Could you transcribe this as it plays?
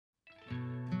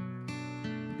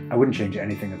I wouldn't change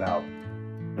anything about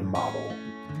the model,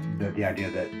 the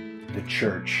idea that the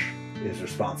church is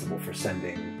responsible for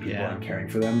sending people and caring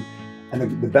for them.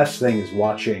 And the best thing is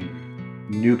watching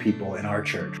new people in our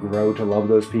church grow to love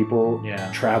those people,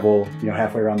 travel,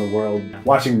 halfway around the world.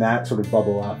 Watching that sort of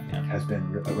bubble up has been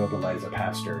a real delight as a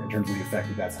pastor in terms of the effect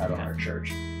that that's had on our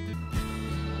church.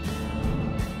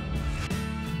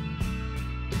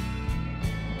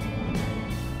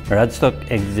 Radstock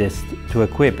exists to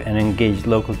equip and engage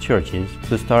local churches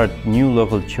to start new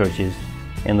local churches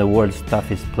in the world's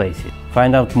toughest places.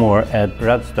 Find out more at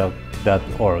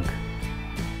radstock.org.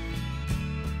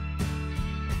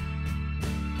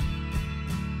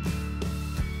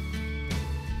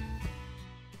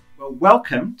 Well,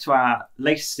 welcome to our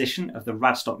latest edition of the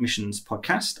Radstock Missions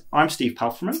podcast. I'm Steve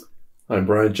Palframan. I'm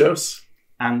Brian Jose.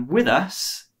 And with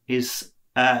us is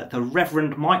the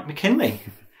Reverend Mike McKinley,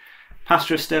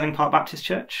 pastor of Sterling Park Baptist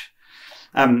Church.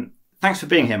 Thanks for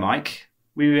being here, Mike.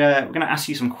 We're going to ask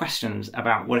you some questions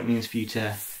about what it means for you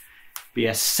to be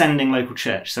a sending local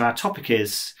church. So our topic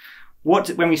is,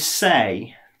 when we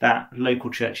say that local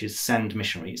churches send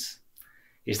missionaries,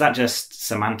 is that just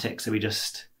semantics? Are we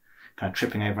just kind of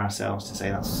tripping over ourselves to say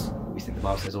that's what we think the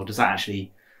Bible says, or does that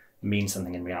actually mean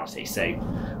something in reality? So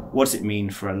what does it mean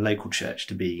for a local church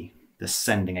to be the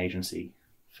sending agency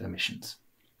for missions?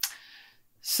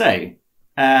 So,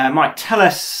 Mike, tell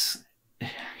us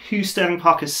who Sterling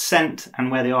Park has sent and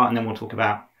where they are, and then we'll talk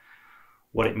about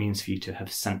what it means for you to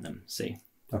have sent them. See,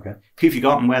 okay, who have you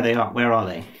got and where they are? Where are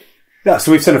they? Yeah,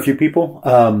 so we've sent a few people.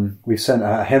 We've sent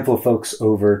a handful of folks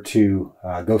over to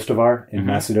Gostivar in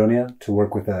Macedonia to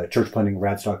work with a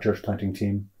Radstock church planting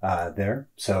team there.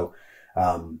 So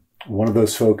one of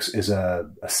those folks is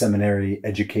a seminary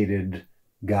educated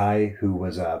guy who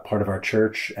was part of our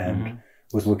church and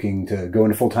was looking to go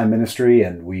into full-time ministry,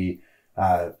 and we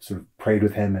sort of prayed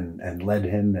with him and led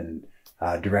him and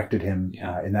directed him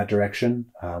in that direction.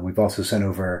 We've also sent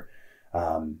over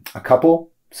a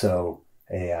couple, so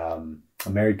a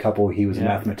married couple. He was a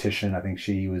mathematician. I think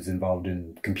she was involved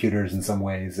in computers in some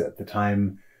ways. At the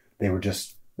time, they were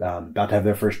just about to have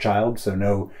their first child, so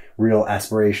no real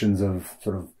aspirations of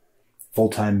sort of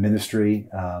full-time ministry,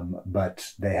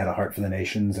 but they had a heart for the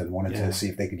nations and wanted to see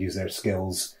if they could use their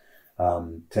skills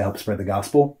to help spread the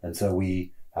gospel. And so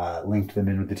we linked them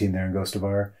in with the team there in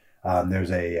Gostivar.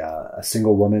 There's a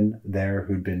single woman there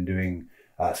who'd been doing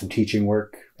some teaching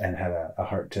work and had a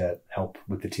heart to help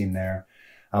with the team there.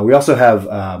 We also have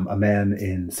a man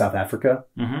in South Africa,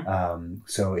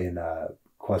 so in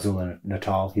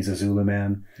KwaZulu-Natal. He's a Zulu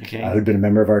man who'd been a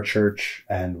member of our church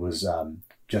and was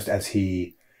just as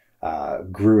he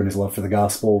grew in his love for the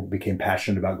gospel, became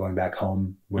passionate about going back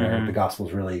home where the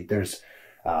gospel's really, there's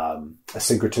a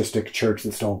syncretistic church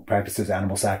that still practices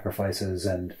animal sacrifices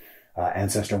and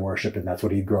ancestor worship, and that's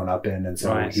what he'd grown up in. And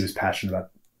so he was passionate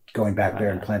about going back there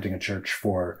and planting a church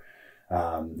for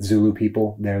Zulu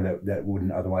people there that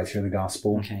wouldn't otherwise hear the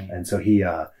gospel. And so he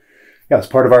was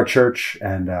part of our church,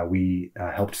 and we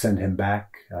helped send him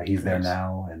back. He's there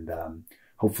now, and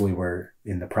hopefully we're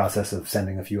in the process of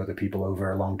sending a few other people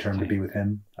over long term to be with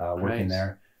him working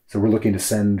there. So we're looking to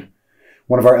send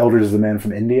one of our elders is a man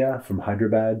from India, from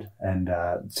Hyderabad, and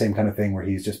same kind of thing where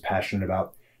he's just passionate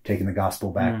about taking the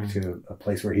gospel back to a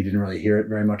place where he didn't really hear it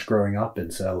very much growing up.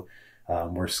 And so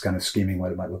we're just kind of scheming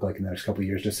what it might look like in the next couple of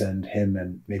years to send him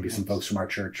and maybe some folks from our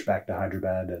church back to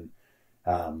Hyderabad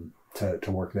and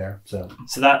to work there. So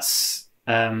that's,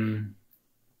 I don't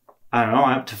know,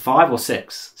 up to 5 or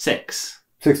 6? 6.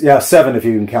 6, yeah, 7 if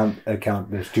you can count.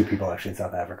 There's 2 people actually in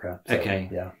South Africa. So,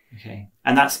 okay.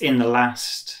 And that's in the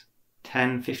last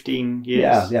 10, 15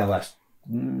 years? Yeah, last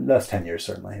 10 years,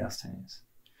 certainly. Yeah. Last 10 years.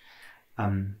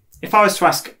 If I was to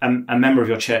ask a member of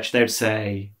your church, they would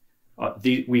say,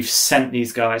 we've sent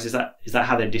these guys. Is that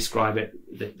how they describe it,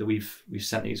 that we've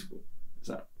sent these?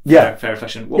 Is that fair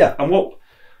reflection? And what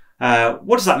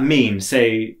does that mean?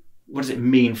 So what does it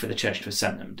mean for the church to have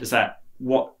sent them?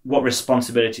 What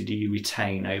responsibility do you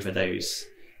retain over those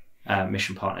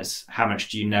mission partners? How much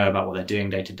do you know about what they're doing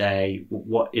day to day?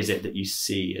 What is it that you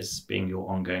see as being your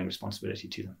ongoing responsibility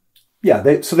to them?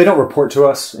 Yeah, so they don't report to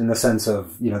us in the sense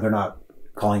of, they're not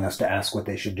calling us to ask what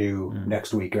they should do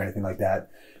next week or anything like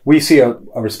that. We see a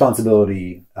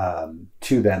responsibility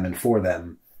to them and for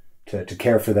them to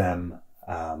care for them,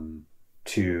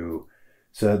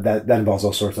 so that involves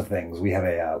all sorts of things. We have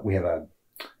a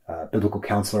biblical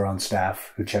counselor on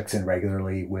staff who checks in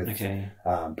regularly with,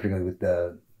 particularly with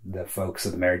the folks,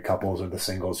 of the married couples or the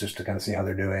singles, just to kind of see how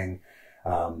they're doing.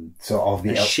 So all of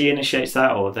the she initiates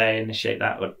that, or they initiate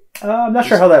that. Or... I'm not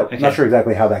sure how that. I'm not sure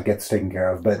exactly how that gets taken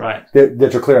care of, but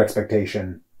there's a clear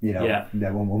expectation that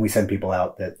when we send people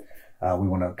out, that we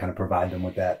want to kind of provide them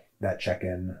with that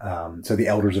check-in. So the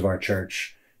elders of our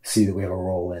church see that we have a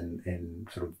role in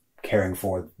sort of caring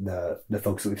for the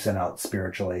folks that we've sent out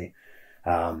spiritually.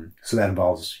 So that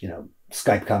involves,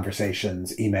 Skype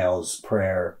conversations, emails,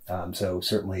 prayer. So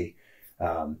certainly,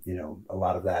 a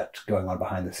lot of that going on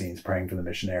behind the scenes, praying for the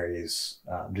missionaries,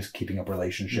 just keeping up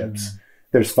relationships. Mm-hmm.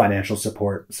 There's financial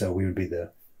support. So we would be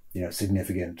the,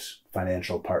 significant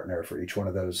financial partner for each one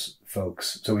of those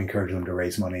folks. So we encourage them to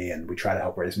raise money, and we try to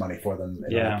help raise money for them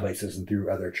in other places and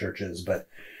through other churches. But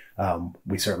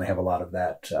we certainly have a lot of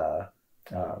that.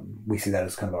 We see that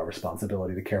as kind of our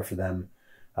responsibility to care for them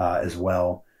as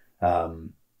well.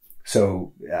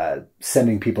 So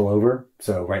sending people over.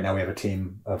 So right now we have a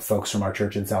team of folks from our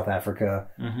church in South Africa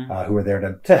who are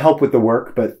there to help with the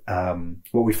work. But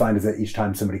what we find is that each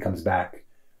time somebody comes back,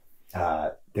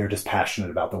 they're just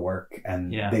passionate about the work,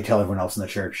 and they tell everyone else in the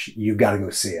church, you've got to go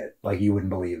see it. Like, you wouldn't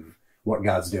believe what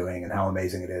God's doing and how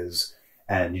amazing it is.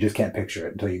 And you just can't picture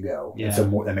it until you go. Yeah. And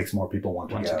so that makes more people want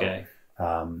to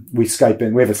go. We Skype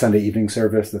in. We have a Sunday evening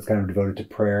service that's kind of devoted to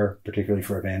prayer, particularly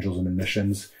for evangelism and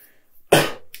missions.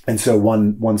 And so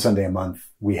one Sunday a month,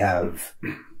 we have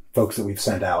folks that we've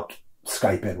sent out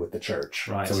Skype in with the church.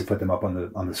 Right. So we put them up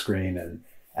on the screen and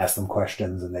ask them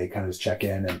questions, and they kind of just check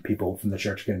in, and people from the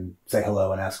church can say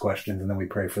hello and ask questions, and then we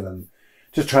pray for them.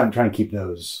 Just trying to keep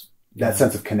that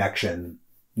sense of connection,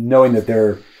 knowing that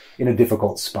they're in a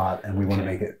difficult spot, and we want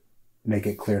to make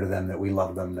it clear to them that we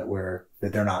love them, that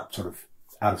they're not sort of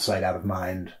out of sight, out of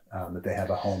mind, that they have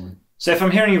a home. So if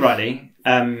I'm hearing you rightly,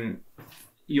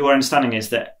 your understanding is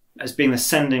that as being the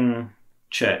sending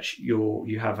church,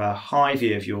 you have a high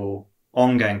view of your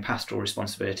ongoing pastoral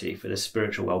responsibility for the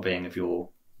spiritual well-being of your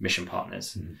mission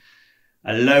partners,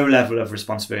 a low level of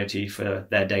responsibility for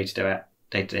their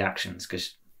day-to-day actions,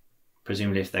 because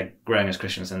presumably if they're growing as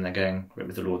Christians and they're going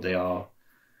with the Lord, they are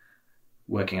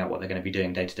working out what they're going to be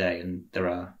doing day to day, and there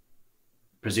are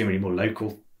presumably more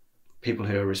local people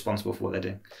who are responsible for what they're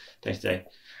doing day to day.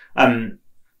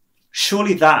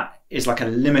 Surely that is like a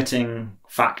limiting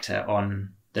factor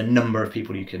on the number of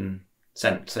people you can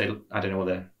send. So I don't know what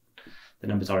the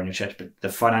numbers are in your church, but the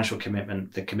financial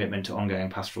commitment, the commitment to ongoing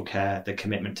pastoral care, the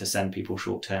commitment to send people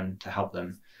short term to help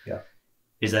them,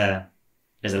 is a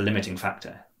limiting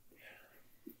factor.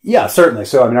 Yeah, certainly.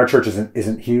 So our church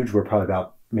isn't huge. We're probably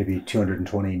about maybe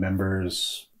 220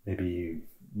 members, maybe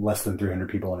less than 300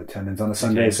 people in attendance on a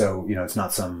Sunday. Okay. So it's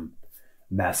not some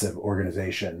massive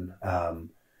organization.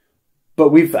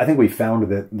 But I think we've found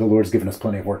that the Lord's given us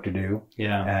plenty of work to do.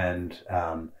 Yeah. And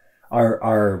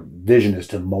our vision is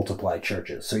to multiply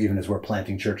churches. So even as we're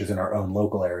planting churches in our own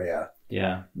local area,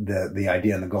 the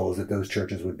idea and the goal is that those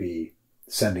churches would be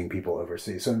sending people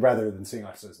overseas. So rather than seeing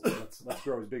us as let's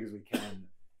grow as big as we can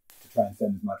to try and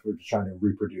send as much, we're just trying to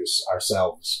reproduce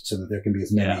ourselves so that there can be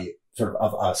as many sort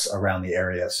of us around the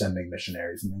area sending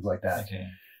missionaries and things like that.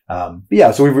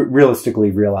 Okay. So we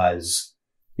realistically realize,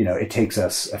 it takes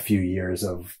us a few years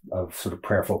of sort of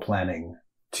prayerful planning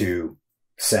to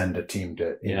send a team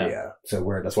to India. So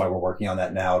that's why we're working on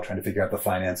that now, trying to figure out the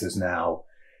finances now,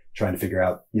 trying to figure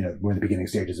out, we're in the beginning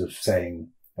stages of saying,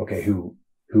 okay, who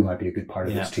might be a good part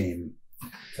of this team.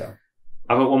 So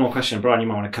I've got one more question, Brian, you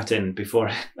might want to cut in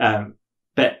before,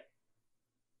 but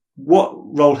what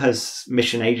role has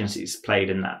mission agencies played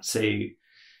in that? So,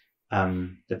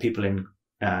 the people in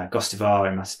Gostivar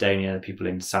in Macedonia, the people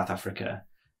in South Africa,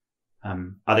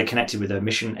 are they connected with a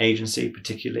mission agency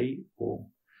particularly, or?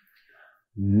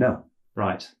 No.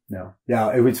 Right. No. Yeah,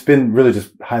 it's been really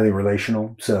just highly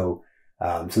relational. So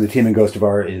the team in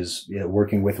Gostivar is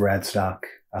working with Radstock.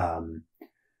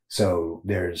 So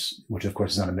which of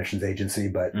course is not a missions agency,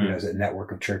 but is a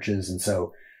network of churches. And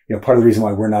so, part of the reason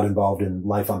why we're not involved in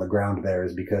life on the ground there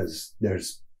is because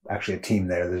there's actually a team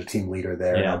there. There's a team leader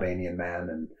there, an Albanian man,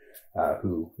 and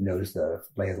who knows the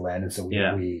lay of the land. And so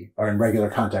we are in regular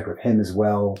contact with him as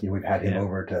well. We've had him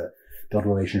over to build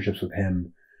relationships with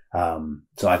him.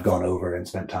 So I've gone over and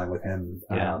spent time with him.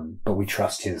 But we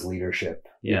trust his leadership,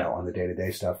 on the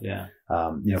day-to-day stuff.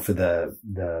 For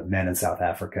the men in South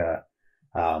Africa,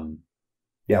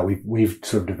 we've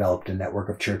sort of developed a network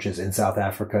of churches in South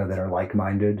Africa that are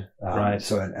like-minded. Right.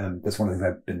 So, and that's one of the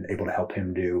things I've been able to help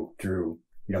him do through,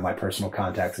 my personal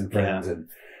contacts and friends.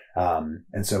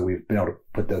 And so we've been able to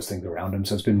put those things around him.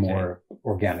 So it's been more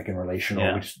organic and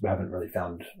relational. We just haven't really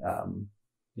found,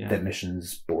 that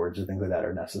missions boards or things like that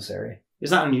are necessary.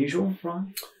 Is that unusual,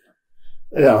 Brian?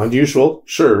 Yeah, unusual,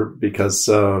 sure, because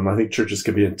I think churches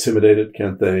can be intimidated,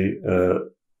 can't they?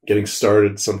 Getting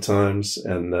started sometimes,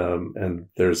 and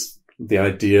there's the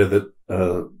idea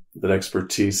that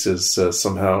expertise is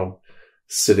somehow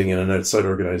sitting in an outside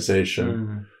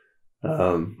organization.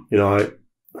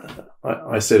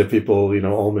 I say to people,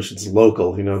 all missions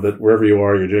local, that wherever you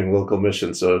are, you're doing local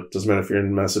mission. So it doesn't matter if you're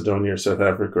in Macedonia or South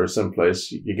Africa or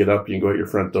someplace, you get up, you can go out your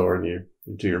front door and you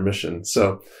do your mission.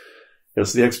 So,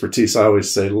 so the expertise I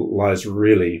always say lies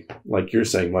really, like you're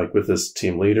saying, Mike, with this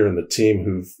team leader and the team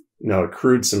who've now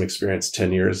accrued some experience,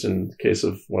 10 years in the case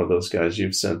of one of those guys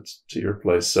you've sent to your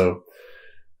place. So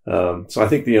I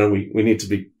think, we need to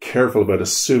be careful about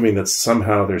assuming that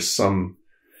somehow there's some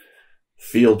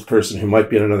field person who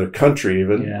might be in another country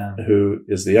even, who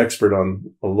is the expert on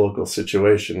a local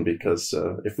situation. Because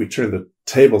if we turn the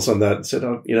tables on that and said,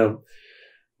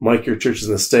 Mike, your church is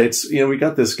in the States, we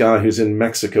got this guy who's in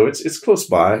Mexico. It's close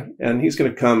by, and he's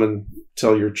going to come and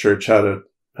tell your church how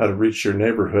to reach your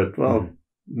neighborhood. Well,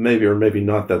 maybe or maybe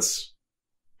not. That's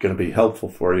going to be helpful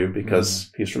for you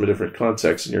because he's from a different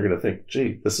context, and you're going to think,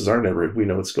 gee, this is our neighborhood. We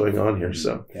know what's going on here.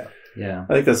 So yeah,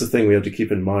 I think that's the thing we have to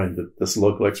keep in mind, that this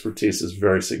local expertise is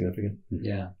very significant.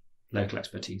 Yeah, local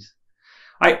expertise.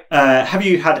 Have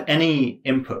you had any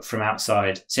input from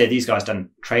outside? Say these guys done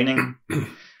training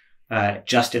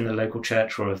just in the local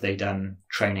church, or have they done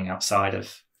training outside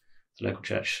of the local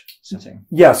church setting?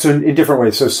 Yeah, so in different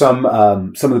ways. So some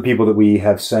of the people that we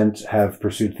have sent have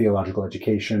pursued theological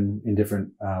education in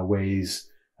different ways.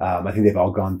 I think they've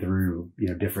all gone through,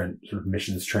 different sort of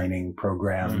missions training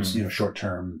programs, short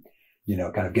term,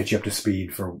 kind of get you up to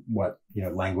speed for what,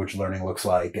 language learning looks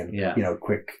like, and,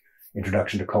 quick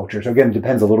introduction to culture. So again, it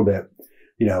depends a little bit,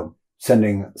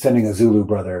 sending a Zulu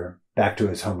brother back to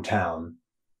his hometown.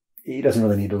 He doesn't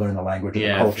really need to learn the language or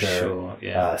the culture. For sure.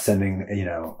 Yeah. Sending,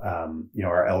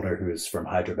 our elder who's from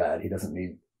Hyderabad, he doesn't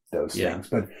need those things.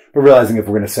 But realizing if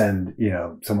we're going to send,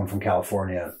 someone from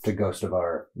California to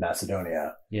Gostivar,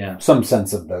 Macedonia, some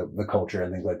sense of the culture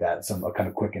and things like that, some kind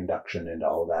of quick induction into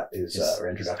all of that is, or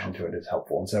introduction to it is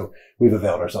helpful. And so we've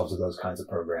availed ourselves of those kinds of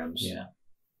programs. Yeah.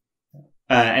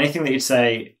 Anything that you'd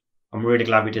say, I'm really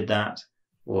glad we did that,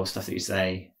 or stuff that you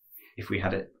say, if we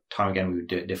had it time again, we would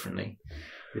do it differently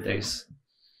with those?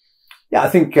 Yeah, I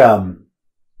think,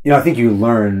 I think you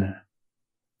learn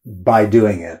by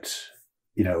doing it,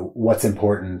 what's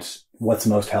important, what's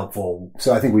most helpful.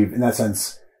 So I think we've, in that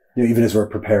sense, even as we're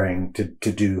preparing to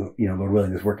do, Lord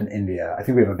willing, this work in India, I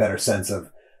think we have a better sense of,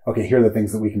 okay, here are the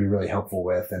things that we can be really helpful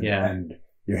with. And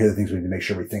here are the things we need to make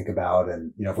sure we think about.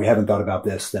 And, if we haven't thought about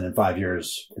this, then in 5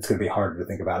 years, it's going to be harder to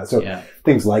think about it. So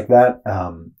things like that.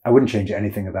 I wouldn't change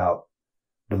anything about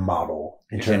the model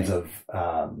in terms of,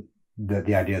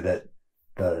 the idea that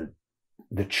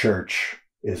the church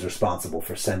is responsible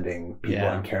for sending people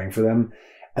and caring for them.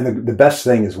 And the best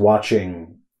thing is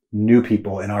watching new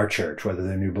people in our church, whether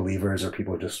they're new believers or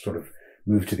people who just sort of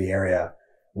moved to the area,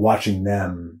 watching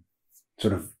them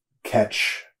sort of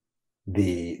catch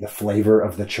the flavor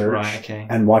of the church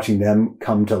and watching them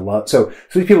come to love. So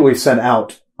these people we've sent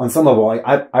out, on some level,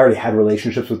 I already had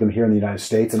relationships with them here in the United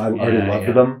States, and I already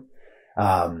loved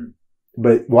them.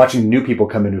 But watching new people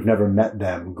come in who've never met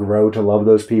them, grow to love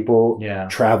those people,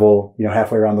 travel,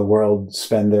 halfway around the world,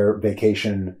 spend their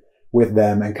vacation with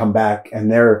them and come back, and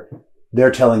they're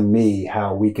telling me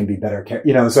how we can be better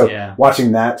care,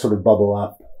 watching that sort of bubble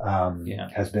up,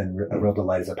 has been a real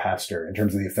delight as a pastor in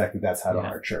terms of the effect that that's had on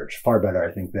our church. Far better,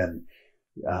 I think, than,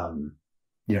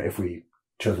 if we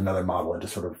chose another model and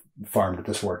just sort of farmed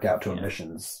this work out to a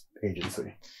missions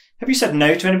agency. Have you said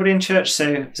no to anybody in church?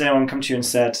 So has anyone come to you and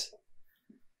said,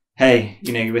 hey,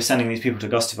 we're sending these people to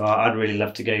Gostivar. I'd really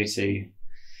love to go to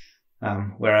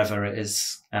wherever it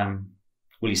is.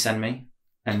 Will you send me?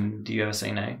 And do you ever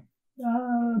say no?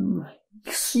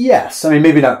 Yes. I mean,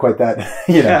 maybe not quite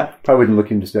that, probably wouldn't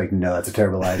look and just be like, no, that's a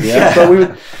terrible idea.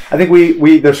 But I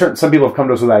think there's some people have come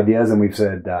to us with ideas, and we've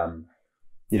said,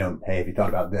 hey, have you thought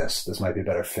about this? This might be a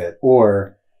better fit.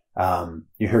 Or,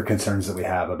 you hear concerns that we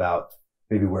have about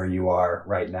maybe where you are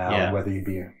right now, and whether you'd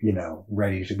be,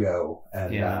 ready to go.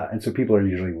 And so people are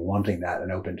usually wanting that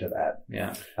and open to that.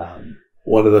 Yeah.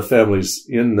 One of the families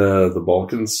in the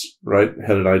Balkans, right,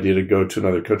 had an idea to go to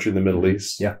another country in the Middle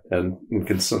East. Yeah. And in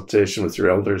consultation with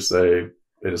your elders, they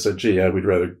just said, gee, we'd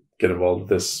rather get involved with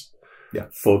this.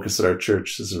 Focus that our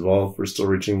church is involved. We're still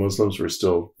reaching Muslims. We're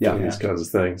still doing these kinds of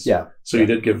things. Yeah. So you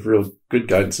did give real good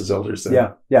guidance as elders there.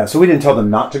 Yeah. Yeah. So we didn't tell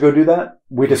them not to go do that.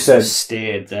 We just said,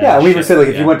 steered there. Yeah. We even said,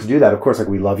 if you want to do that, of course,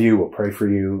 we love you. We'll pray for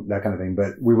you, that kind of thing.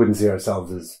 But we wouldn't see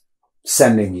ourselves as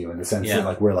sending you in the sense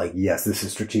that we're yes, this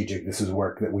is strategic. This is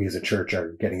work that we as a church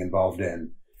are getting involved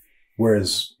in.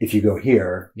 Whereas if you go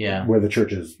here, where the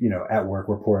church is, at work,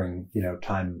 we're pouring,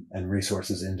 time and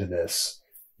resources into this.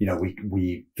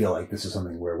 We feel like this is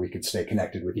something where we could stay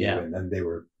connected with you, and they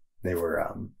were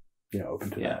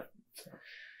open to that. So.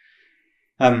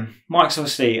 Mike's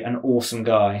obviously an awesome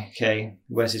guy. Okay,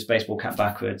 he wears his baseball cap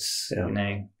backwards. Yeah. You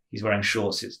know, he's wearing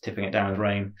shorts. It's tipping it down with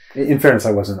rain. In fairness,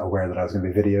 I wasn't aware that I was going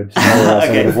to be videoed. So I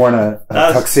would have worn a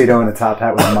tuxedo and a top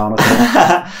hat with a monocle.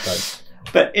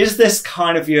 But is this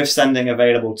kind of view of sending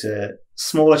available to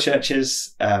smaller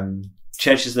churches,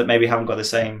 churches that maybe haven't got the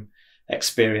same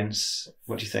experience?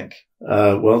 What do you think?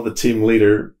 Well, the team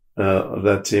leader of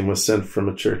that team was sent from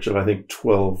a church of, I think,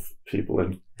 12 people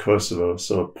in Kosovo.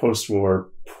 So a post-war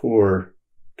poor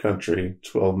country,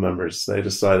 12 members. They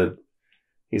decided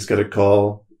he's got a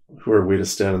call. Who are we to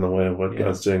stand in the way of what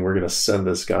God's doing? We're going to send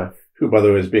this guy, who, by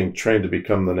the way, is being trained to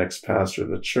become the next pastor of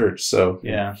the church. So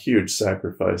huge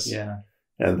sacrifice. Yeah.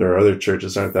 And there are other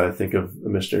churches, aren't there? I think of the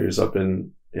missionaries up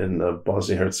in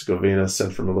Bosnia-Herzegovina,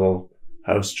 sent from a little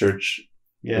house church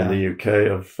in the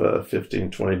UK of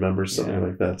 15, 20 members, something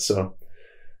like that. So,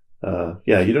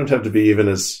 you don't have to be even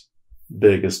as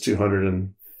big as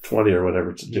 220 or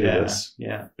whatever to do this.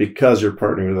 Yeah. Because you're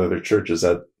partnering with other churches,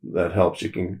 that helps. You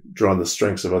can draw on the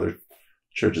strengths of other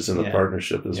churches in the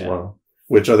partnership as well,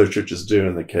 which other churches do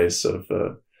in the case of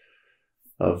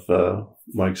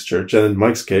Mike's church. And in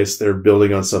Mike's case, they're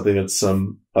building on something that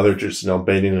some other churches in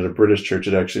Albania and a British church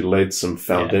had actually laid some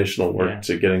foundational work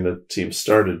to getting the team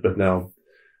started. But now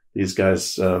these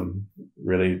guys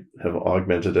really have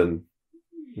augmented and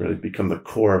really become the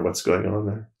core of what's going on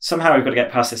there. Somehow we've got to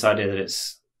get past this idea that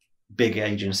it's big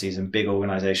agencies and big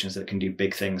organizations that can do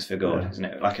big things for God, isn't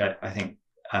it? Like I think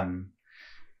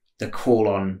the call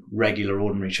on regular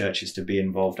ordinary churches to be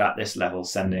involved at this level,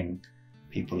 sending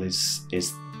people is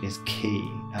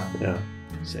key.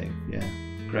 So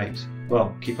great.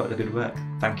 Well, keep up the good work.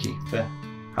 Thank you for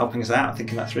helping us out,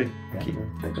 thinking that through. Thank you.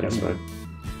 Thanks, mate.